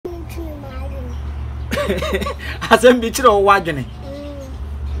Asem bi chiro wadwene.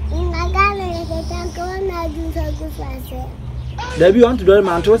 Ngagane ke tanko na jusa kusase. Dabi want to do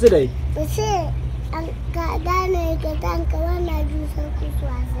man to say dey. Ose ngagane ke tanko na jusa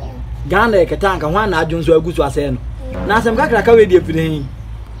kusase. Gana ke tanka ho na adwonso agusu ase no. Na asem kakra ka we die firi hin.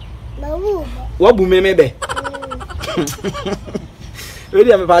 Bawu. Wabu memebe. We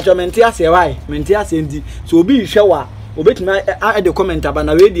dey me pa cho menti ase why? Menti ase ndi. So obi hwe wa obetuma a de comment aba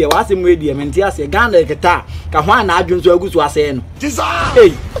na we die wa asem we die menti ase Gana ke ta ka ho na adwonso agusu ase no.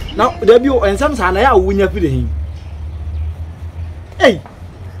 Hey, now dabi o ensam sa na ya wunya firi hin. Hey.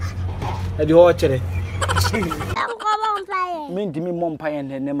 Edi ho chere. Mintimi mompaye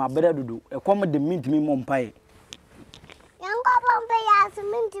ne mabere dudu. Ekom de mintimi mompaye. Yanko bompaye as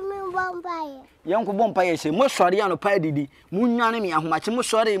mintimi bompaye. Yanko bompaye se mo sori ano paye didi. Munwane mi ahomache mo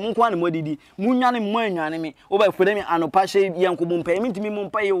sori mo kwa ne mo didi. Munwane mo anwane mi. Oba fure mi ano pa se yanko bompaye mintimi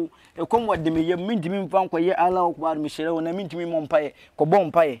mompaye o. Ekom wode me ye mintimi mfa nkwaye ala okwa mi shere o na mintimi mompaye. Ko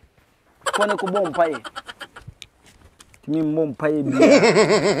bompaye. Ko ne ko bompaye. Timi mompaye bi.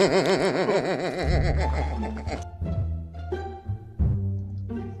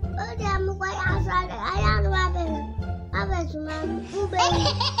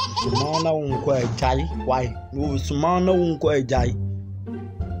 Sumana unko ejai why no sumana unko ejai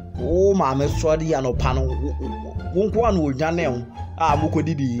o ma me sori ya no pa no wonko an odwane o a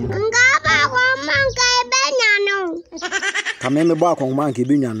mokodidi Ngaba kwa manka ebenya no. Kame me bo akon man ke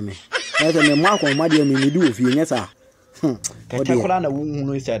benya no me. Na se me mo akon ma de me ni du ofie nyesa. Ketekura na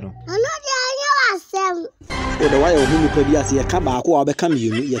wunhunu ise no. Ono de anya wasem. O de why obi nipa bi ase ye ka ba ko a obeka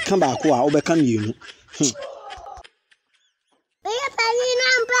mienu, ye ka ba ko a obeka mienu. Me ye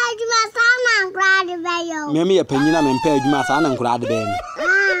panyina me mpa adwuma sa na nkura de be me.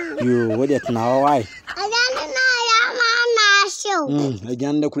 Yo, we de tna why? Ajane na ya ma na show.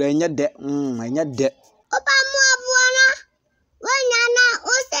 Ajane kura enya de. Enya de. Opa mu abuona. Wonya na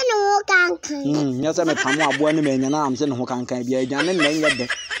ose no ho kankan. Nya se me pamo abo ne me nya na am se no ho kankan bia ajane na enya de.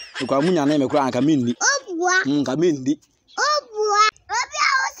 Ko mu nya na me kura anka minni. Obua. Ka minni. Obua. Obi a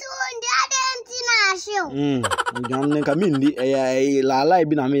osi wondi adenti na show. Ajane ka minni la la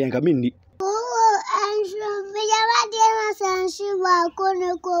bi na me yen ka minni.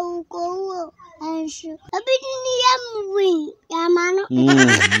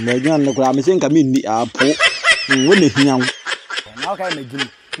 Megan no kura me senka minni apo wona hian na ka me gimi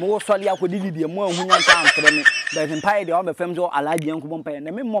mo sori akodi di mo ahunya nta amfre me da mpae de o be fam so alaji enko mpae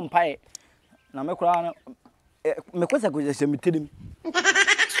na me mo mpae na me kura na me kwesa ko je semitirim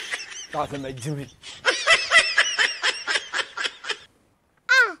ta se me gimi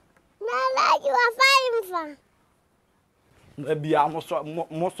na alaji wa fine fa bia mo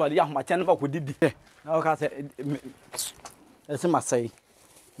sori ahoma chen fa ko didi na ka se ese masai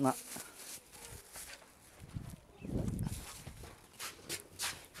na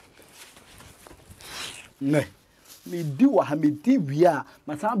ne me di wa ha me di bia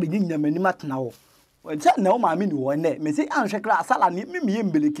masa be nyamani matna wo ntia na o ma me ni wo ne me se anhwe kra sala ni me ye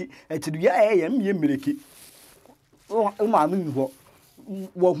mbeleki echiduya ye me ye mbeleki o ma me ni wo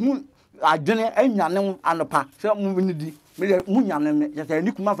wo hu adwene anyane anopa se mu ni di me mu nyane me je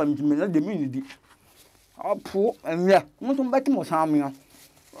ni kuma fa me na de me ni di apo enye mo so mbeti mo sam ya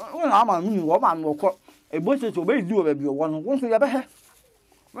o na ma me ni wo ma no ko e bo se so be di o be bi wo no wo so ya be he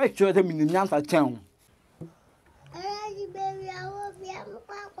we cho te me ni nyansa chen baby, I will be a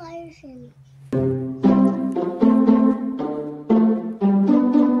question.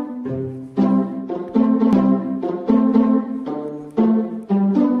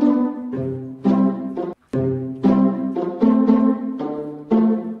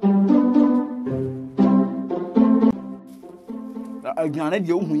 Again,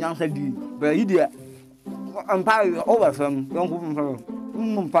 you who young said, but you dear, I'm pie over from young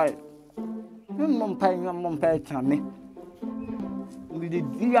woman pie. Mum pie, Tammy. We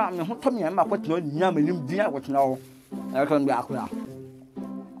did dear and who told me I'm what no yam dear what now. I can be aqua.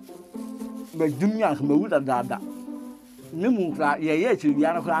 But do me as Maruda Dada. No moon cry, yes, you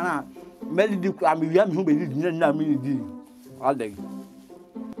are a crana. Melody do cram yam who be didn't all day.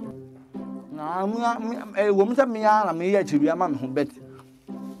 Now, a woman said me, I may yet be a man who bet.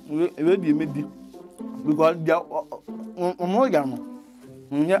 It will be made because more young.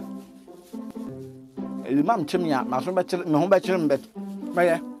 Yet, a man chimney out, my home bachelor bet.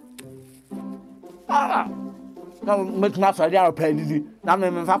 Maya. No, much master, they are paid. Now,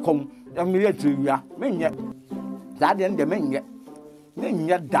 I'm back home, and we yet to ya. Men yet. That end the men yet. Men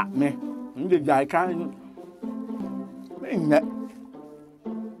yet that me. The guy can't. Men yet.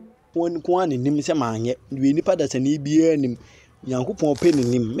 One kwan in him, some we nipa that an EBA nim. Yankupon penny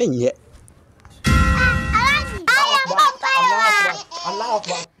him, men yet. Allah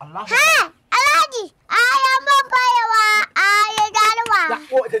Akbar. Allah. Hey, Alaji, I am a player. I got one.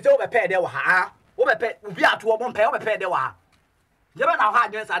 Oh, it's over pay there. Ha. Over pay. Ubi out to one pay over pay there. You better now hard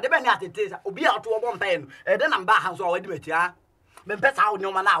against. I depend at it is. Ubi out to one pay. Then I'm back house already with ya. Men pets out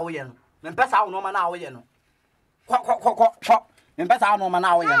no man now yen. Men pets out no man now yen. Quack. Men pets out no man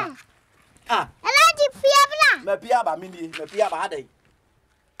now yen. Ah. Alaji, Fiabla. Me piaba mini. Me piaba day.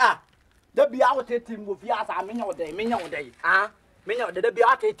 Ah. The be out team with Yas. I mean your day. Ah. Mean the be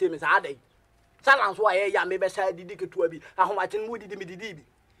out team is a day. Silence why I may be said the dick to be. How much in Moody Dimidibi.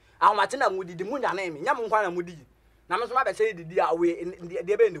 How much in a Moody the moon name. Yamuana Moody. Now, Must Rabbi say the dear way in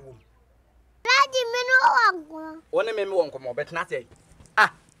the bend room. Alaji, Mino. One name won't come over, but not say.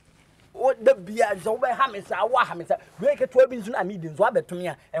 Ah. What the beer is over Hamis, our Hamis. Break a 12 inch and meetings, Wabbit to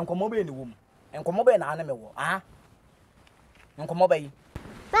me, and come over in the womb. And come over an animal. Ah. And come over.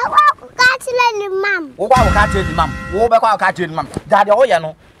 But what catch lady, ma'am? Oh, I'll catch it, ma'am. Oh, back I'll catch it, ma'am. Daddy, oh, you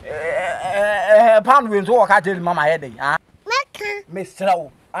know. Pound wins or catch it, mamma, headache. Ah. Miss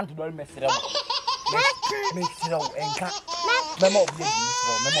Row, Antidol, Miss Row. Miss Row, and cat. Memo of your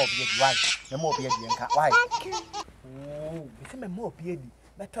wife. Memo of your cat. Why? Oh, it's a memo of beard.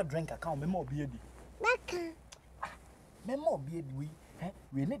 Better drink account, memo of beard. Memo of beard,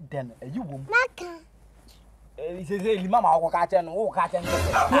 we need then a you womb. He says, Mamma, I'll catch and all catch and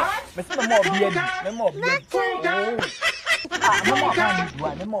Mr. Memo beard. Memo of beard.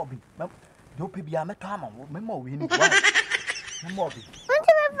 Memo be. Don't be a metama, memo we need one. Memo be. Don't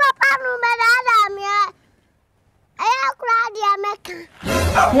you papa no madam? I cried, dear Mecca.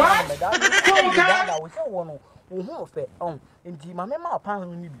 What? I was so one who fed on. Indeed, my mamma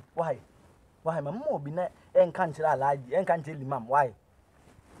apparently be. Why? Why, my mom be net and can't tell a lie and can't tell you, ma'am, why?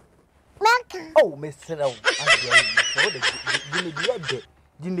 Mecca. Oh, Mr.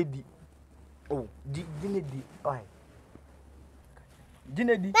 Dinedy. Oh, Dinedy. Why?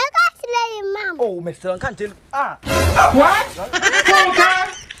 Dinedy. Ma'am. Oh, Mr. Can't tell. Ah. What?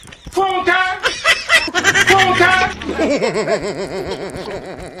 Funka!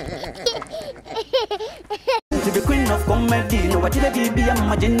 To the queen of comedy, no what did it be a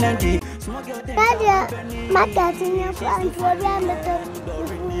maginity? Daddy, my cat in your front for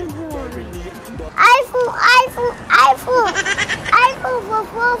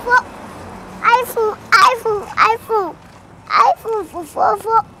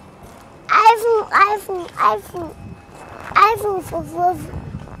iPhone for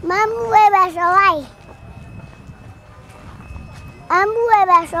Mom, where was your wife? I'm where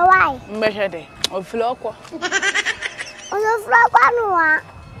was your wife? Measure of flock. On the flock, one,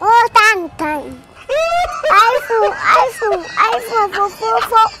 oh, time. iPhone for iPhone for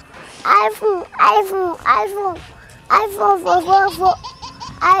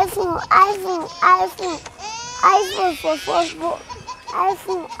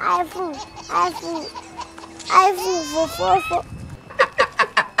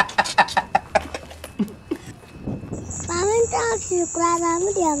Mama talks you cry, Mama,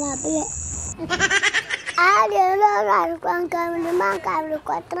 dear, my beer. I don't know how to come to the man, I will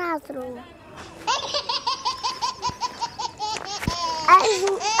cut through.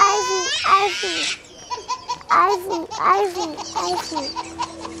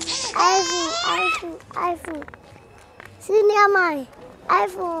 iPhone. Senior mine.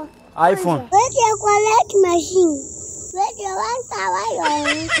 iPhone. Where's your collect machine? Where's your one tower?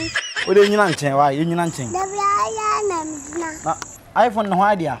 What do you want? Why you want? iPhone no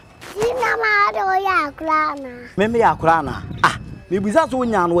idea. Maybe a crana. Ah, maybe that's when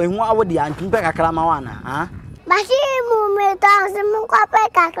you're going over the Antipaca Cramawana, ah? Machine movement does the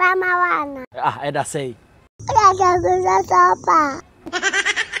Mukapeca Cramawana. Ah, I'd say.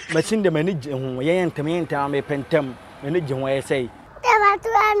 Machine the manager who ain't to me and tell me pentem, manager where I say. There are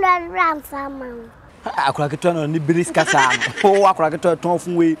 200 grams from I crack a ton on the Briscasa. Oh, I crack a ton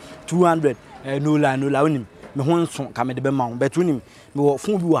from way 200. No la. Me ho nso ka me de be ma wo betunim me wo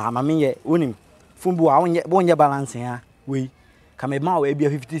fun bi wa ma me ye wonim fun bi wa won ye balance ha we ka me ma wo e bia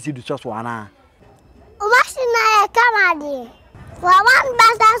 50 cedi so so ana o machine na e kama de for one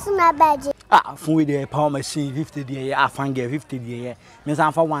balance na beji ah fun we de power machine 50 de ye afan ge 50 de ye me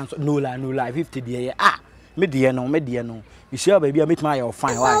san fa one no la 50 de ye ah me de no you sure baby I meet my your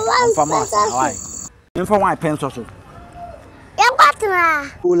fine why for ma why me for one pen so ya kwatna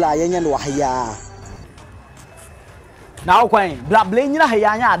o la ye nya no haya now kwan bla nyina ha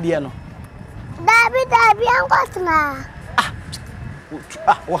ya anya ade no Dabi an kwatna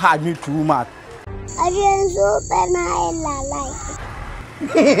o ha me too much Arian so pena ella like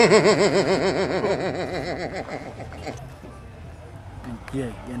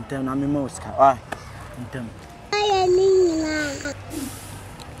yeah yentem na me mouse ka ah yentem Ay nina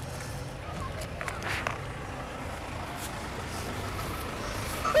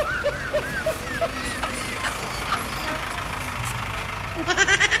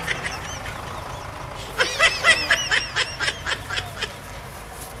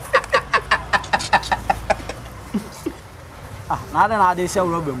Na de show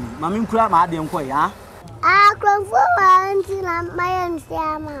robe mu. Mami nkura ma ade nko ya. Krofo wanti na mayen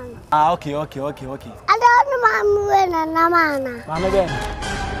siaman. Okay. I don't know mami we na mana. Mami be.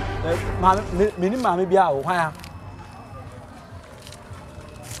 Mami mini mami bia wo hwan.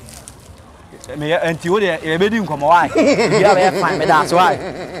 Me anti wo de e be di nkomo why. Bia be fine me that's why.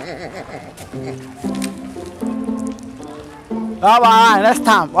 Bye next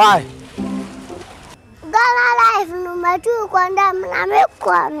time. Why? Gala life no matu kwanda na me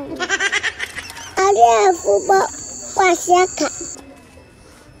kwanu. Ali afuba kwasiaka.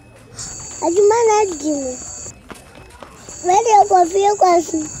 Ajumana jimu. Where go feel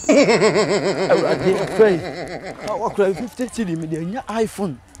kwasi. I pray. What cry 50 cedi me dey nya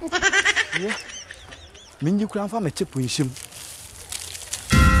iPhone. Yeah. Minji kura fa me chepo nhim.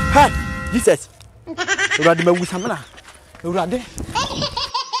 Hi, Jesus. Urade magusam na. Urade.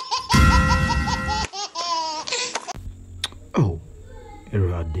 Oh,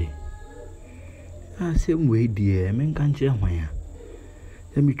 Erade. Asem we die men kan che hwan ya.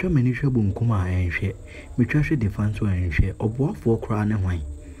 Se mi twa mani hwe bo nkoma enhwe. Mi twa hwe defense wa enhwe. Oboafo kra ne hwan.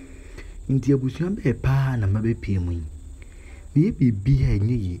 Nti abusuan be pa na mabepie mu. Mi bibi ha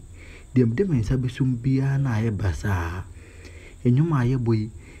nyi. Dem men sabesum bia na aye basa. Enyuma aye boy.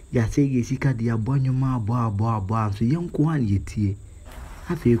 Ya se ye sika dia bonyuma abo anso yenko an yetie.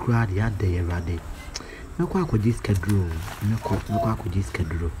 Afi kra dia de Erade. Meko akwaji schedule. Meko akwaji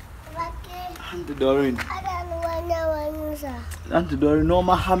schedule. Auntie Doreen. I don't know when sir. Auntie Doreen, no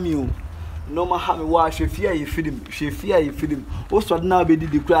ma hami o. No ma hami wa shefia ye film. O so na be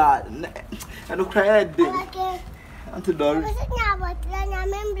di kra. Eno kra de. Auntie Doreen.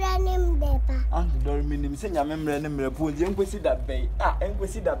 Auntie Doreen minim se nya memre ne mre po je enkwesi da bei.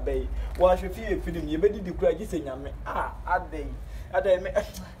 Enkwesi da bei. Wa shefia ye film ye be di kra gi se nya me. Adai me.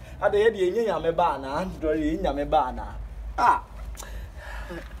 Adai ye de nya me ba na. Auntie Doreen nya me ba na.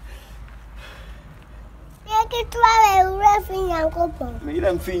 Me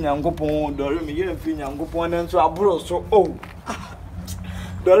yire mfi nyankopon Doreen me yire mfi nyankopon ne nso aburo so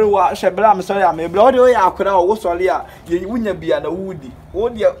Doreen wa shebra me sorry am ebra o de o ya akora o sori a ye wunya bia na wudi o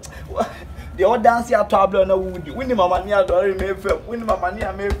de o dance ato ablo na wudi wini mama ni a Doreen me fem wini mama ni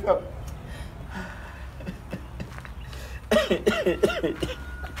a me fem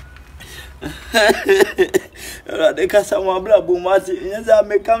de kasa mo abra bo mati nyenza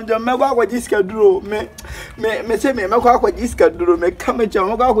me kam jo me kwa jiska duro me se me kwa jiska duro me kam jo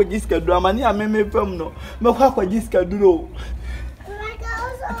me kwa jiska duro amani a me fam no me kwa jiska duro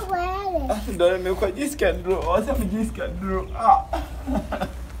do me kwa jiska duro o se me jiska duro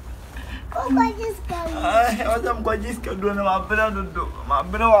Kwa jiska o se me kwa jiska duro na ma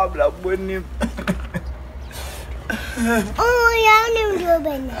bra wa bra boni Oh, ya ni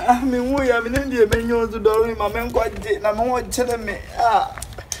mjobena. Me wo ya me ndi be nyo zo Doreen ma me nkwa je na me wo chere me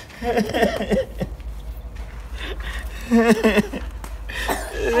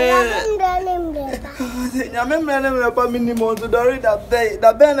Ya me mre ne pa minimum zo Doreen da be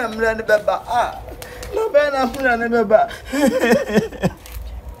na mre ne beba da be na mre ne beba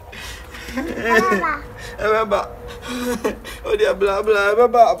beba o dia bla bla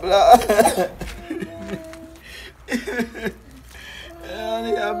beba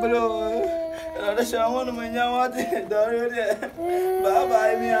Ani abro. Ada shawo no menya wate Doreen de.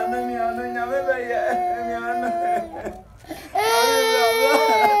 Bye mi anu nya me be ye mi anu.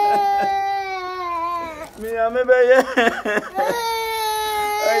 Mi ame be ye.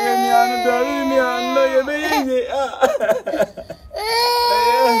 Aye mi anu Doreen mi anu ye be ye.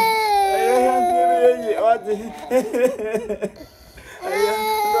 Aye be ye wate.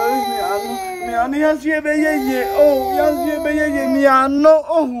 Mi anu yasue be ye oh yasue be ye mi anu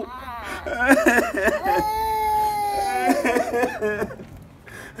oh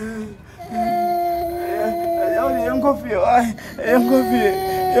Yenko fie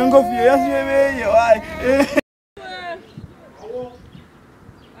yasue be ye ai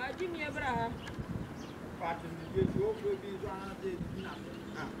Ajimi ebra Pati ni je o fo bi zo ana de na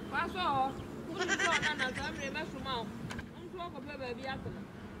Paso kuni so na na so amre mesuma nso ko pe ba bi atana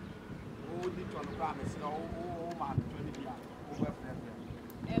o di to no ba me se o ma to ni bia o be frefre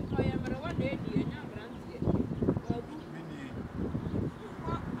e ko ya mere wa de di enya brantie odu mini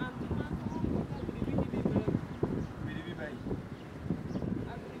ko antuma so ko bi bai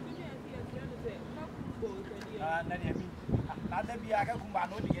agribi ne ati ati no se ka kumbo tani na de mi na da bia ka kumba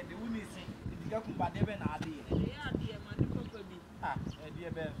no de de wuni si di ka kumba de be na ade ya ade ma de papa bi e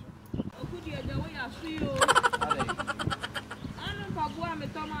de be so okudi eja wo ya su yo ade anu Pabua, me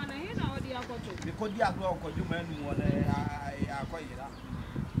Tomana, you know, the Akoto. Because you are going to do men more than I quite it.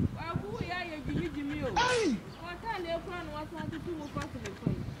 Well, who are you, Jimmy? What time they plan was not to do possible for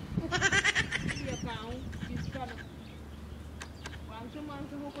you? Your pound is coming. One 2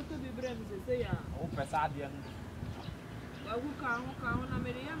 months who could be brave to say, oh, Passadian. Well, who can't, I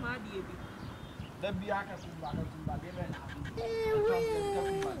made a my dear. Then be I can come back to my given.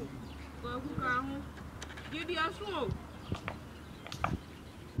 Well, who can't? Give the asshole.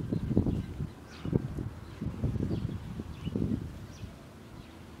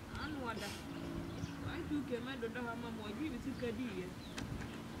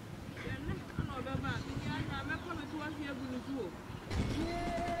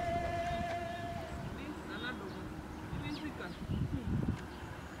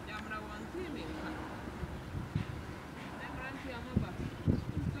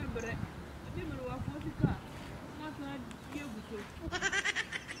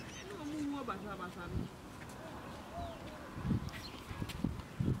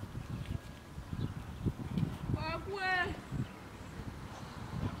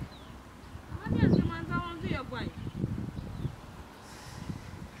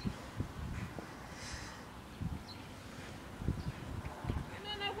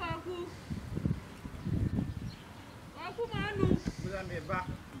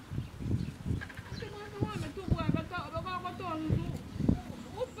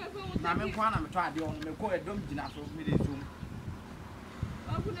 I'm going to try the only me call a dumb dinner for me soon.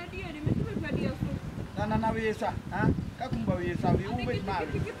 I couldn't hear him. Nana, we is a Kakumba is a always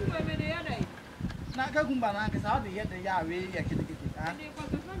married. Now Kakumba, because how they get the yard, we are kitty.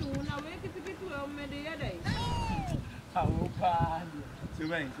 How bad. So,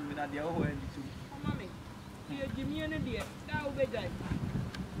 when so without the old end, too. Mammy, dear Jimmy and dear, that will be done.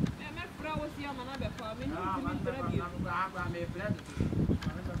 And my flowers, young and other for me. I'm a friend.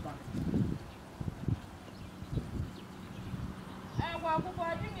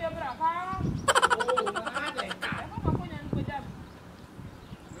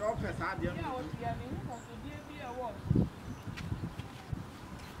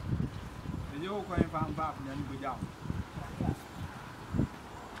 You're going to find back and then go down.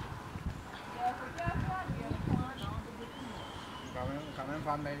 Come and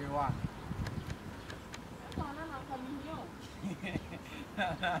find maybe one.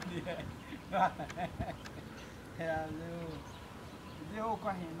 They're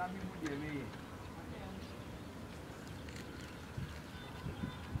quite nothing with me.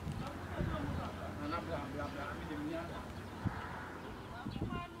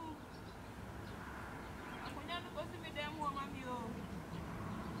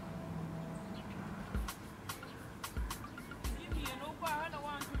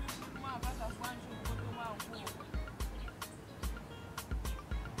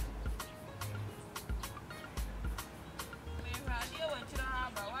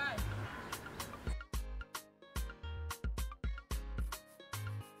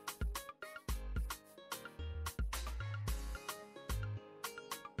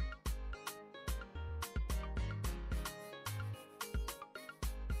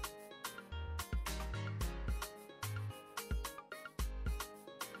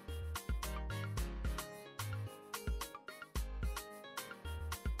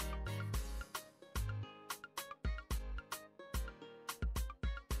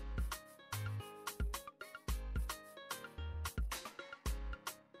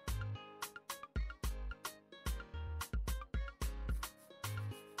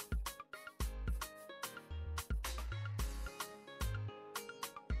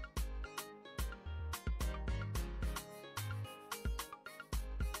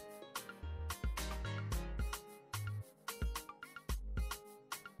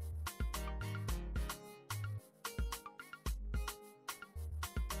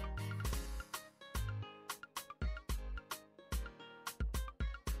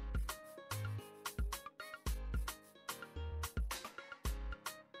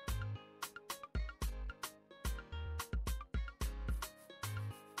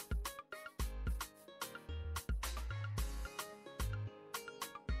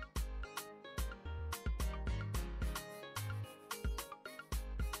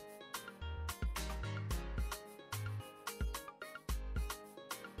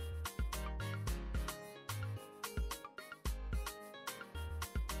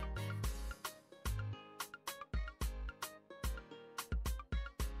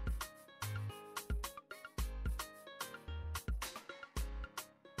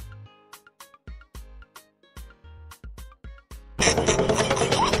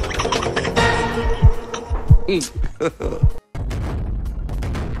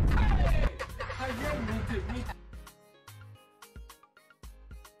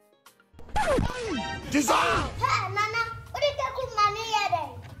 Nana, what did you cook money yet?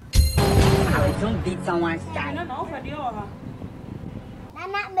 I don't beat someone's I child. don't know for the other.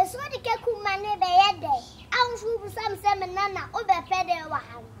 Nana, Miss what did you cook money by a day? I'm sure some salmon, Nana, over Fede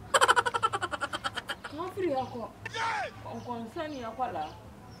Waham. Come free, Uncle. Uncle Sunny, Aquala.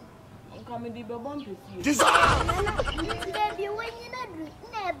 Uncle Medi Babon, Nana, baby, when you know,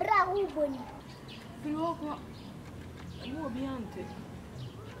 never who bonny. free Uncle. And more beyond it.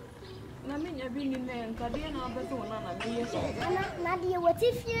 Na me nya bi ni na nkade na abeto na na me yeso Na de what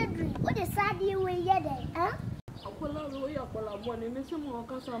if you dream? What is sad you way yet? Huh? akola ro ya akola bo ni me se mo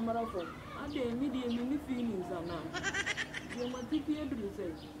ka sa mara fo ade mi de mi ni feelings ana ye matifi eduru se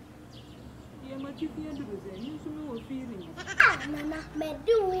ni so me wo feelings Mama, me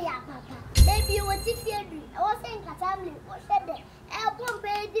do ya papa. Baby, what if you dream? I was saying family, what said that? I won't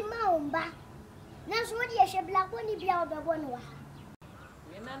pay the maumba. Now, what you should black when you be out of one.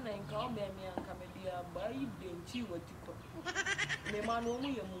 na na nka o be mi anka me dia ba yi de nchi watiko me ma no mu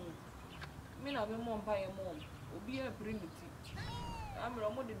ye mu me na me mo mpa ye mo obi e primiti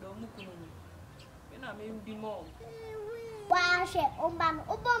amro mo de do mu kunu mu me na me di mo Wa she omba no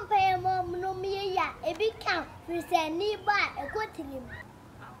obom pay mo no me ya e bi kan fi se ni ba e ko tirim.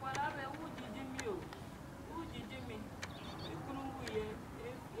 akwara be wu jiji mi o wu jiji mi e kunu mu ye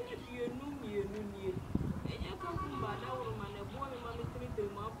e nu ni enye ka ku ba da woro ma na bo mi ma me tiri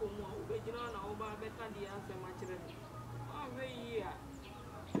ma po mu o be jina na o ba be ka di Asem a kire ni o we yi a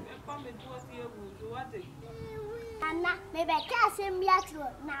e pa me to ti e bu to wate Anna, me be ka Asem ya tro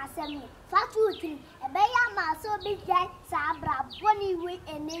na Asem ni. Fa tu ti e be ya ma so bi jai sa bra boni we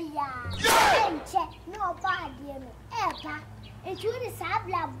ene ya. Enche no ba die no. E pa e tu ni sa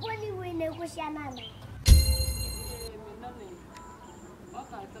bra boni we ne ko sha na na. me na ni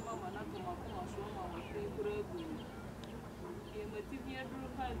waka ta mama na to ma kuma so ma wa sai kure gu ye ma ti bi aduru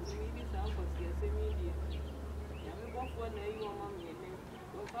ka ti mi di sa ko si Asem di ya me bo fo na yi o ma me ne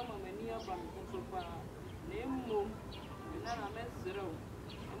o ka ma me ni aba mi ko so pa na emmo na na me zero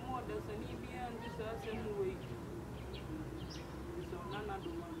mo da sa ni bi an di sa Asem we so na na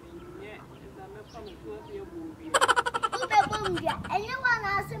do ma me nye da me pa me to ti e bu bi Ube bombia, enye wana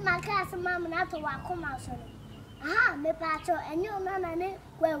Asem aka Asem ma na to wa kuma so no. Aha, me pa cho enye ona na ne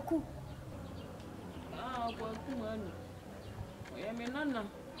kwaku. kwa kumanu oya me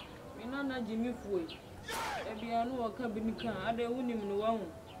nana jimi fuwe e bia no waka bi ni kan ade wunim no wahu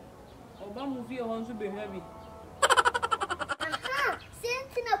oba mu fie ho nso behwa bi Aha,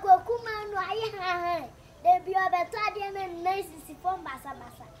 senti na kwaku manu aye ha. De bi obeto ade me nice si fom basa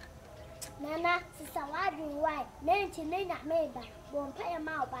basa. Nana, sisa wadu wai, nenchi nenya meba, bompa ya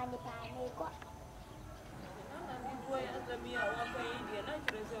ma oba ni pa ne ko. nana ni boy azami a waka idi na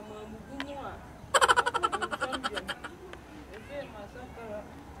kire se mo amugumu a ese masakara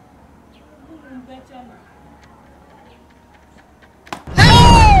mbechana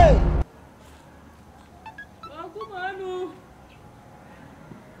Kumanu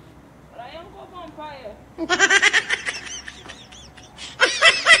Ryan ko vampire